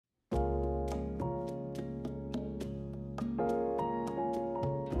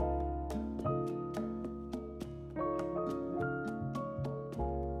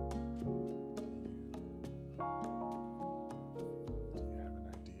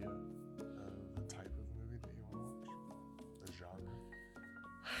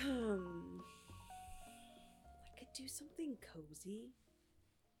something cozy.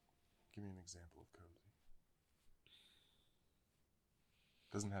 Give me an example of cozy.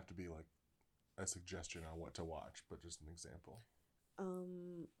 Doesn't have to be like a suggestion on what to watch, but just an example.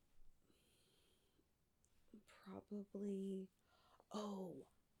 Probably. Oh,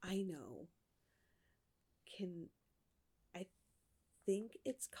 I know. I think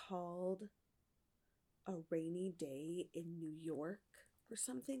it's called A Rainy Day in New York or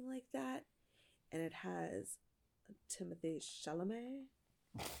something like that, and it has Timothée Chalamet.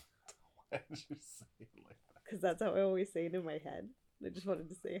 Why did you say it like that? Because that's how I always say it in my head. I just wanted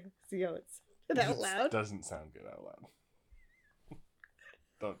to see how it's said out loud. It doesn't sound good out loud.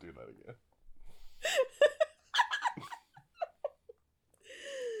 Don't do that again.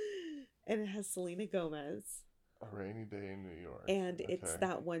 And it has Selena Gomez. A Rainy Day in New York. And it's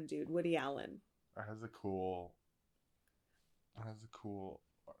that one dude, Woody Allen. It has a cool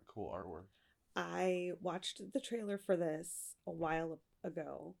artwork. I watched the trailer for this a while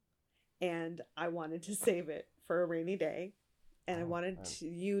ago, and I wanted to save it for a rainy day. And I wanted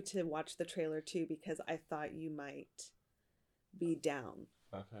you to watch the trailer too, because I thought you might be down.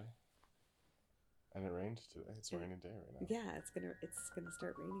 Okay. And it rained today. It's a rainy day right now. Yeah, it's gonna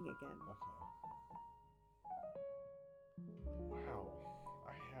start raining again. Okay. Wow.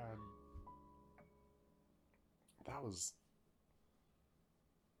 That was...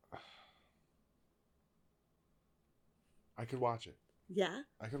 I could watch it. Yeah?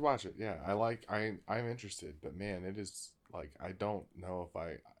 I could watch it, yeah. I'm interested, but man, it is, like, I don't know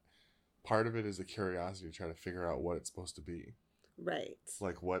if part of it is a curiosity to try to figure out what it's supposed to be. Right.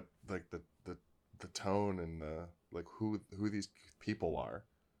 Like, what, like, the tone and the, like, who these people are.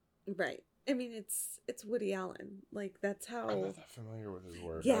 Right. I mean, it's Woody Allen. Like, that's how... I'm not that familiar with his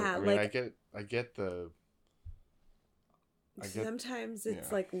work. Yeah, I mean, I get the... Sometimes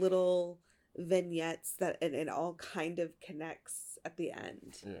it's like little vignettes and it all kind of connects at the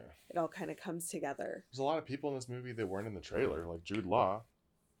end. Yeah. It all kind of comes together. There's a lot of people in this movie that weren't in the trailer, like Jude Law.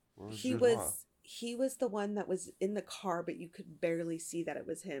 He was the one that was in the car, but you could barely see that it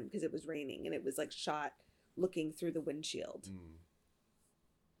was him because it was raining and it was like shot looking through the windshield.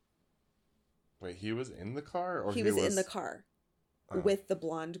 Wait, he was in the car? Or he was in the car with the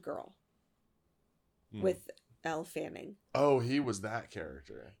blonde girl. With Elle Fanning. Oh, he was that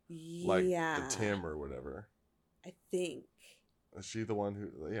character. Like yeah. the Tim or whatever. I think. Is she the one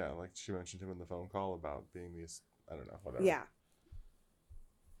who, yeah, like she mentioned him in the phone call about being these, I don't know, whatever. Yeah.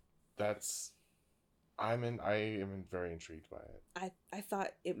 I am very intrigued by it. I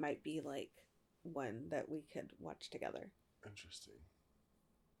thought it might be like one that we could watch together. Interesting.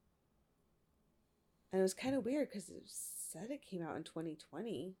 And it was kind of weird because it said it came out in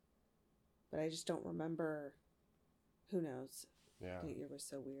 2020, but I just don't remember. Who knows? Yeah. The year was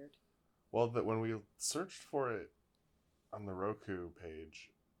so weird. Well, when we searched for it on the Roku page,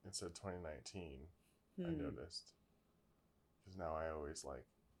 it said 2019. I noticed. Because now I always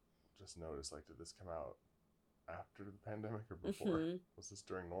just notice, did this come out after the pandemic or before? Mm-hmm. Was this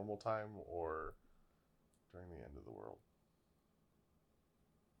during normal time or during the end of the world?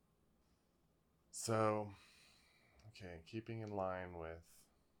 So, okay, keeping in line with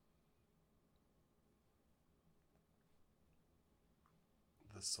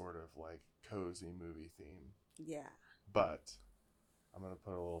the sort of cozy movie theme. Yeah. But I'm going to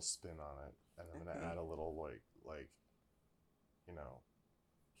put a little spin on it, and I'm going to add a little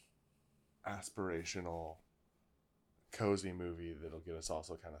aspirational cozy movie that'll get us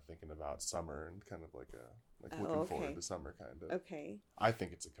also kind of thinking about summer and kind of looking forward to summer kind of. Okay. I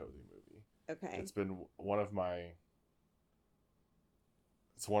think it's a cozy movie. Okay. It's been one of my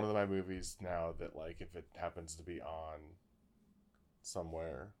movies now that if it happens to be on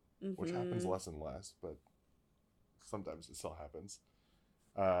somewhere, which happens less and less, but sometimes it still happens.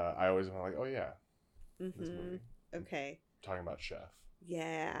 I always am like, oh yeah, this movie. Okay. Talking about Chef.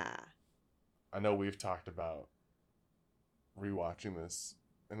 Yeah. I know we've talked about rewatching this,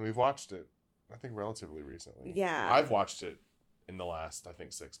 and we've watched it, I think, relatively recently. Yeah. I've watched it in the last, I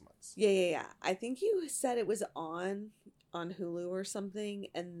think, 6 months. Yeah. I think you said it was on Hulu or something,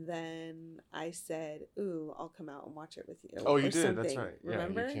 and then I said, ooh, I'll come out and watch it with you. Oh, you did? Something. That's right.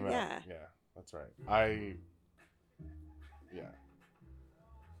 Remember? Yeah, you came out. Yeah, that's right.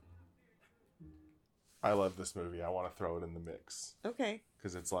 I love this movie. I want to throw it in the mix. Okay.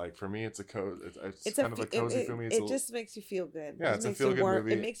 Because it's for me, it's a it's kind of a cozy for me. It just makes you feel good. Yeah, it's a feel good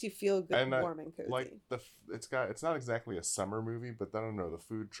movie. It makes you feel good, warm and cozy. It's not exactly a summer movie, but I don't know. The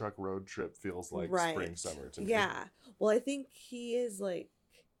food truck road trip feels like spring, summer to me. Yeah. Well, I think he is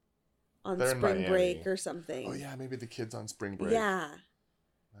on spring break or something. Oh yeah, maybe the kids on spring break. Yeah.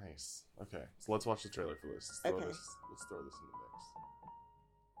 Nice. Okay, so let's watch the trailer for this. Okay. Let's throw this in the mix.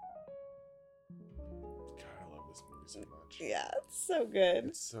 God, I love this movie so much. Yeah, it's so good.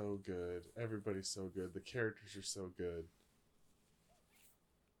 It's so good. Everybody's so good. The characters are so good.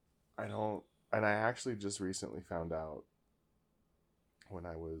 And I actually just recently found out when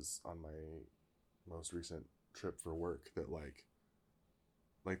I was on my most recent trip for work that like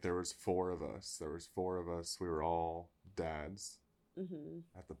there was four of us. We were all dads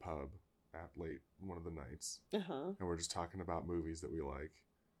at the pub at late one of the nights. And we're just talking about movies that we like.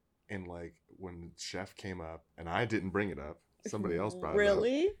 And like when Chef came up, and I didn't bring it up, somebody else brought it up.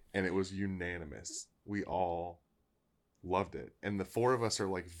 Really? And it was unanimous. We all loved it. And the four of us are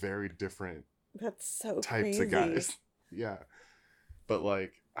like very different That's so types crazy. of guys. Yeah. But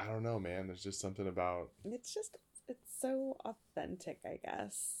like, I don't know, man. There's just something about It's so authentic, I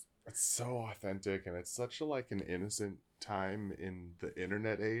guess. it's so authentic, and it's such a like an innocent time in the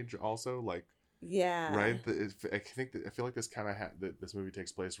internet age also, like Yeah. right? I feel like this kind of this movie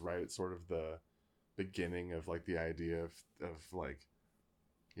takes place right at sort of the beginning of like the idea of like,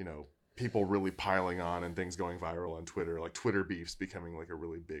 you know, people really piling on and things going viral on Twitter, like Twitter beefs becoming like a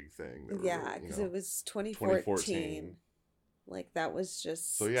really big thing. Yeah, because it was 2014. Like that was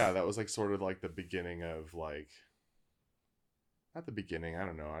just. So yeah, that was like sort of like the beginning of like. Not the beginning. I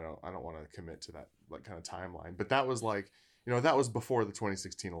don't know. I don't want to commit to that like kind of timeline, but that was like, you know, that was before the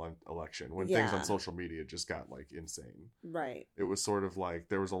 2016 election when things on social media just got like insane. Right. It was sort of like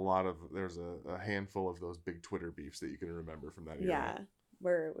there's a handful of those big Twitter beefs that you can remember from that era. Yeah,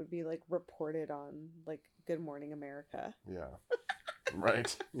 where it would be like reported on like Good Morning America. Yeah.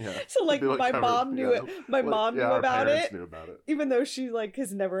 Right. Yeah. So like my covered, mom knew it. My mom knew about it. Knew about it. Even though she like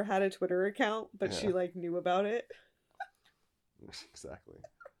has never had a Twitter account, but she like knew about it. Exactly.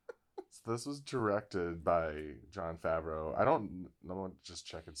 So this was directed by Jon Favreau. I don't know. Just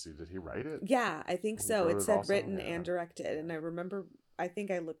check and see. Did he write it? Yeah, I think so. It said also? written and directed, and I remember. I think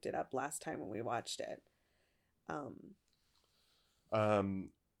I looked it up last time when we watched it.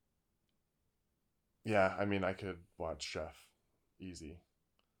 Yeah, I mean, I could watch Chef easy.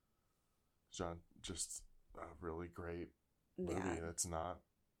 John, just a really great movie that's not,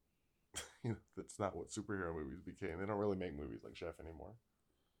 you know, that's not what superhero movies became. They don't really make movies like Chef anymore.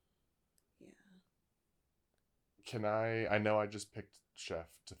 Yeah. Can I know I just picked Chef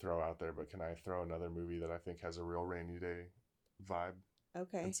to throw out there, but can I throw another movie that I think has a real rainy day vibe?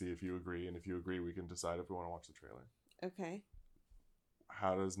 Okay. And see if you agree. And if you agree, we can decide if we want to watch the trailer. Okay.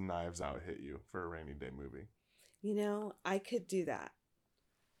 How does Knives Out hit you for a rainy day movie? You know, I could do that.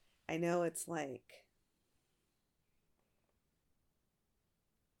 I know it's like...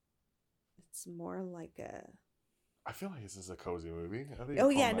 It's more like a... I feel like this is a cozy movie. I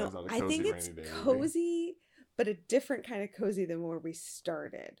think it's cozy, but a different kind of cozy than where we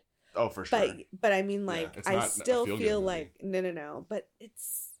started. Oh, for sure. But I mean, like, I still feel like no. But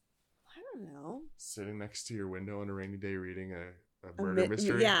it's, I don't know. Sitting next to your window on a rainy day, reading a murder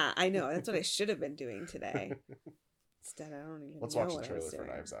mystery. Yeah, I know. That's what I should have been doing today. Instead, I don't even. Let's know watch the what trailer for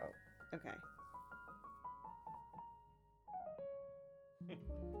Knives Out. Okay.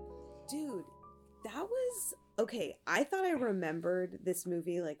 Dude, that was okay. I thought I remembered this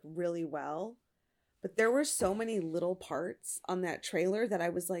movie like really well, but there were so many little parts on that trailer that I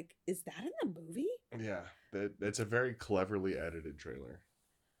was like, is that in the movie? Yeah, it's a very cleverly edited trailer.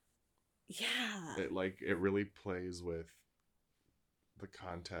 Yeah. It really plays with the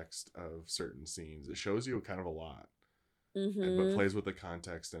context of certain scenes. It shows you kind of a lot, but plays with the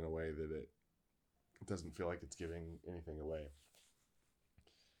context in a way that it doesn't feel like it's giving anything away.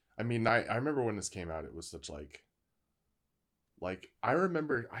 I mean, I remember when this came out, it was such like I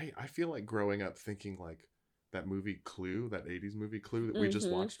remember, I feel like growing up thinking like that movie Clue, that 80s movie Clue that we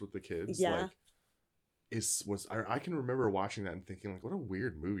just watched with the kids. Yeah. Like, I can remember watching that and thinking like, what a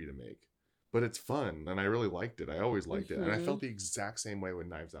weird movie to make. But it's fun, and I really liked it. I always liked it. And I felt the exact same way when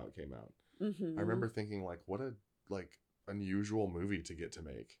Knives Out came out. I remember thinking like, what a like unusual movie to get to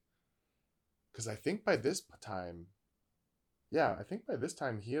make. Because I think by this time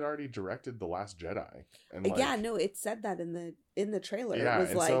he had already directed The Last Jedi. And it said that in the trailer. Yeah, it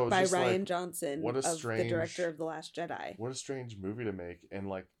was like so by Ryan like, Johnson, the director of The Last Jedi. What a strange movie to make. And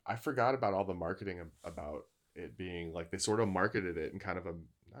like, I forgot about all the marketing about it being like, they sort of marketed it in kind of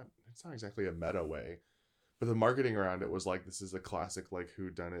it's not exactly a meta way, but the marketing around it was like, this is a classic like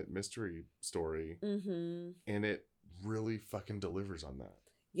whodunit mystery story. And it really fucking delivers on that.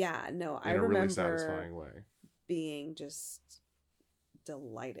 Yeah, no, I remember really satisfying way. Being just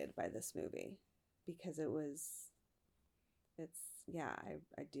delighted by this movie because I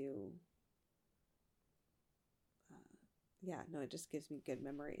do Yeah, no, it just gives me good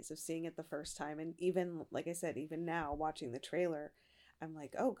memories of seeing it the first time. And even, like I said, even now watching the trailer, I'm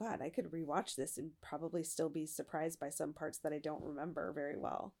like, oh God, I could rewatch this and probably still be surprised by some parts that I don't remember very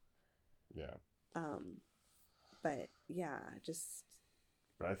well. Yeah. Um, but yeah, just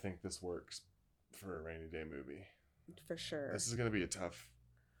But I think this works for a rainy day movie. for sure. This is going to be a tough.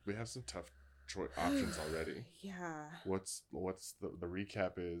 We have some tough options already. Yeah. What's the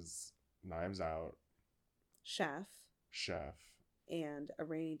recap is Knives Out, Chef, And A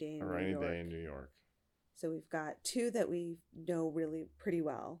Rainy Day in A New Rainy York. Day in New York. So we've got two that we know really pretty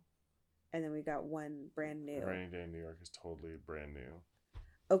well, and then we got one brand new. A Rainy Day in New York is totally brand new.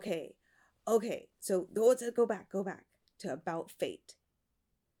 Okay. So let's go back to About Fate.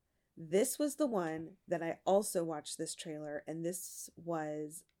 This was the one that I also watched this trailer, and this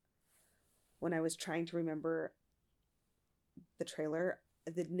was when I was trying to remember the trailer.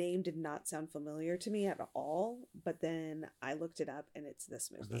 The name did not sound familiar to me at all, but then I looked it up and it's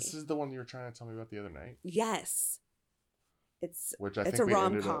this movie. This is the one you were trying to tell me about the other night? Yes. It's a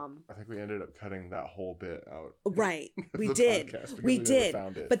rom-com. I think we ended up cutting that whole bit out. Right. We did. We did.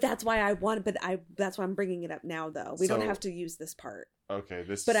 But that's why that's why I'm bringing it up now though. We don't have to use this part. Okay,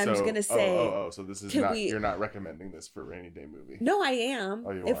 But I'm just going to say so this is not you're not recommending this for a rainy day movie. No, I am.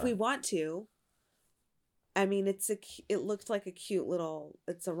 Oh, you if are. we want to. I mean, it looked like a cute little,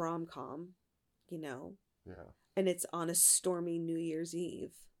 it's a rom-com, you know. Yeah. And it's on a stormy New Year's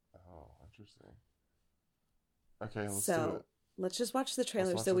Eve. Oh, interesting. Okay, let's do it. Let's just watch the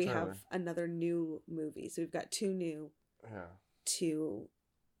trailer so we have another new movie. So we've got two new. Yeah. Two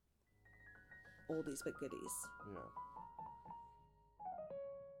oldies but goodies. Yeah.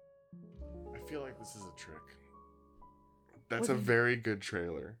 I feel like this is a trick. That's a very good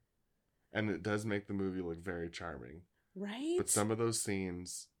trailer. And it does make the movie look very charming. Right? But some of those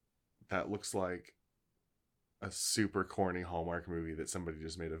scenes, that looks like a super corny Hallmark movie that somebody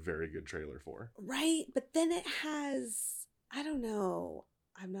just made a very good trailer for. Right? But then it has, I don't know.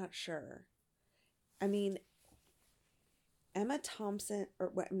 I'm not sure. I mean, Emma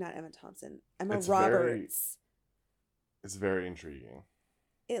Roberts. It's very intriguing.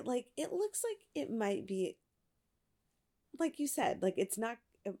 It looks like it might be, like you said, like it's not,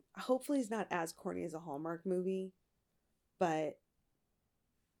 hopefully it's not as corny as a Hallmark movie, but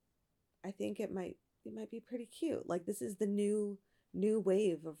I think it might be pretty cute. Like this is the new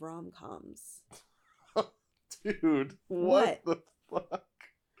wave of rom-coms. Dude, what the fuck?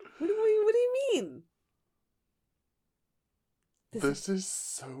 What do you mean? This is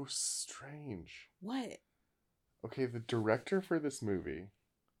so strange. What? Okay, the director for this movie,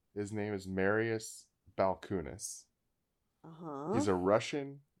 his name is Marius Balkunis. Uh-huh. He's a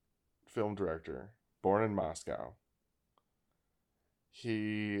Russian film director, born in Moscow.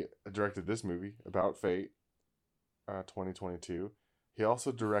 He directed this movie, About Fate, 2022. He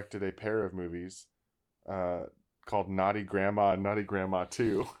also directed a pair of movies called Naughty Grandma and Naughty Grandma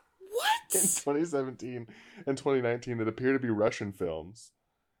 2. What? In 2017 and 2019 that appear to be Russian films.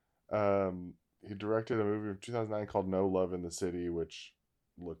 He directed a movie from 2009 called No Love in the City, which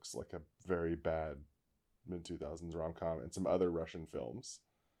looks like a very bad mid-2000s rom-com, and some other Russian films.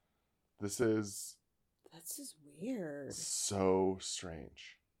 That's just weird. So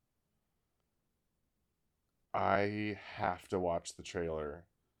strange. I have to watch the trailer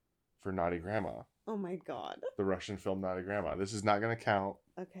for Naughty Grandma. Oh my god. The Russian film Naughty Grandma. This is not going to count.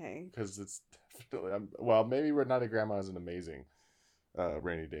 Okay. Because it's definitely... maybe Naughty Grandma is an amazing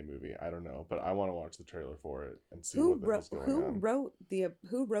rainy day movie. I don't know. But I want to watch the trailer for it and see what the hell's going on.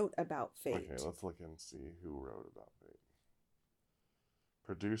 Who wrote About Fate? Okay, let's look and see who wrote About Fate.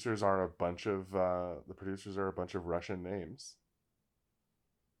 Producers are a bunch of Russian names.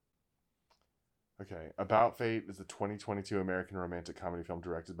 Okay, About Fate is a 2022 American romantic comedy film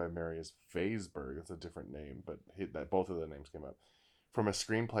directed by Marius Weisberg. That's a different name, but both of the names came up. From a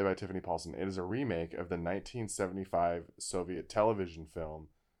screenplay by Tiffany Paulson, it is a remake of the 1975 Soviet television film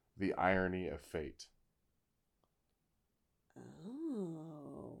The Irony of Fate.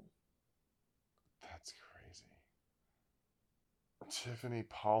 Oh. That's crazy. Tiffany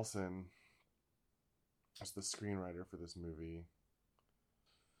Paulson is the screenwriter for this movie.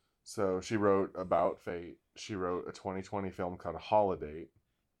 So she wrote About Fate. She wrote a 2020 film called Holiday.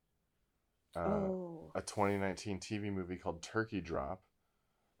 A 2019 TV movie called Turkey Drop.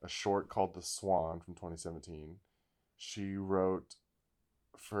 A short called The Swan from 2017. She wrote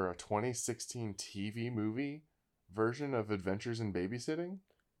for a 2016 TV movie version of Adventures in Babysitting.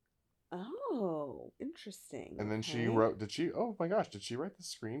 Oh, interesting. And then she wrote, did she write the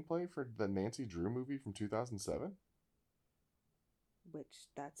screenplay for the Nancy Drew movie from 2007? Which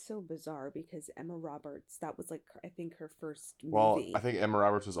that's so bizarre because Emma Roberts, that was like I think her first Well, movie. I think Emma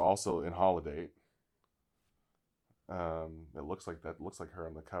Roberts was also in Holiday. It looks like that. Looks like her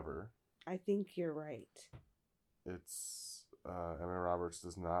on the cover. I think you're right. It's Emma Roberts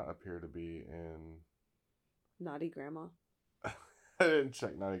does not appear to be in Naughty Grandma. I didn't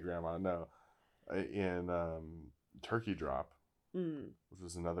check Naughty Grandma. No, in Turkey Drop, which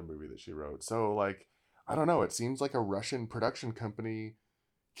was another movie that she wrote. So like, I don't know. It seems like a Russian production company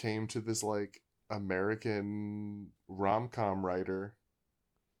came to this like American rom-com writer.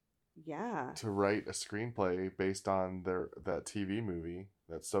 Yeah. To write a screenplay based on that TV movie,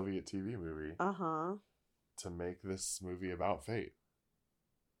 that Soviet TV movie. Uh-huh. To make this movie about fate.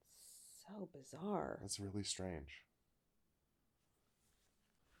 So bizarre. That's really strange.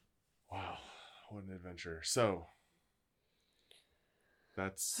 Wow, what an adventure. So,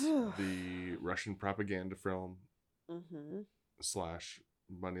 that's the Russian propaganda film /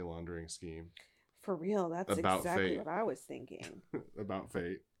 money laundering scheme. For real, that's about exactly fate. what I was thinking. About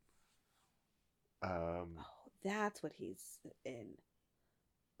fate. Oh, that's what he's in.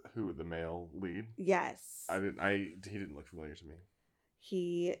 Who, the male lead? Yes. He didn't look familiar to me.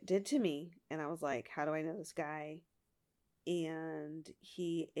 He did to me, and I was like, how do I know this guy? And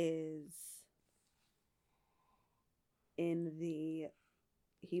he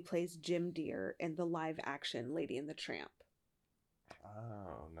plays Jim Deere in the live action Lady and the Tramp.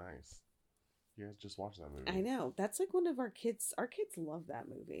 Oh, nice. You guys just watched that movie. I know. That's like one of our kids love that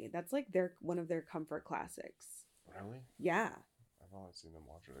movie. That's like one of their comfort classics. Really? Yeah. I've only seen them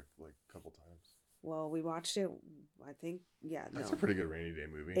watch it like a couple times. Well, we watched it, I think, yeah. That's a pretty good rainy day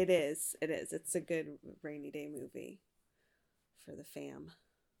movie. It is. It's a good rainy day movie for the fam.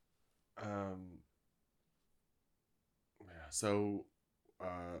 Yeah, so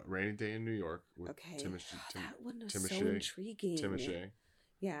Rainy Day in New York with that one was so intriguing. Timothy.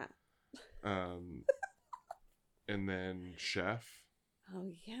 Yeah. And then Chef.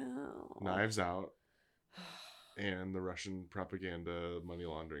 Oh yeah. Knives Out. And the Russian propaganda money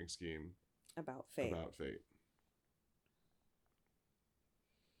laundering scheme. About fate.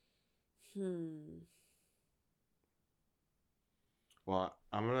 Well,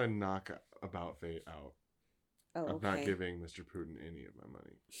 I'm gonna knock About Fate out. Oh, okay. I'm not giving Mr. Putin any of my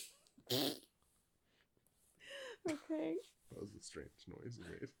money. Okay. That was a strange noise you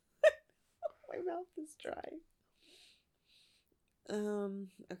made. My mouth is dry.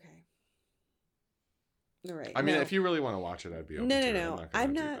 Okay. All right. I mean, if you really want to watch it, I'd be open to it. No.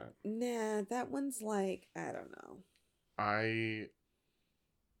 I'm not. Nah, that one's like, I don't know.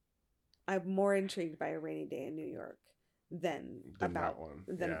 I'm more intrigued by A Rainy Day in New York than about that one.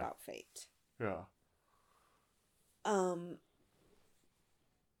 About fate. Yeah.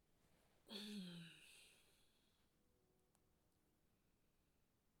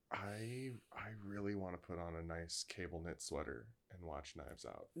 I really want to put on a nice cable knit sweater and watch Knives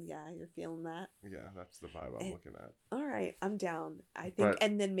Out. Yeah, you're feeling that? Yeah, that's the vibe I'm looking at. All right, I'm down. I think,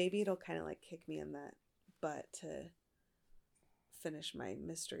 and then maybe it'll kind of like kick me in that butt to finish my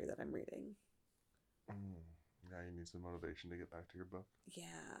mystery that I'm reading. Yeah, you need some motivation to get back to your book. Yeah.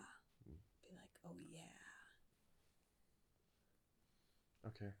 Be like, oh yeah.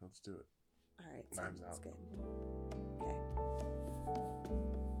 Okay, let's do it. All right, Knives Out. Good. Okay.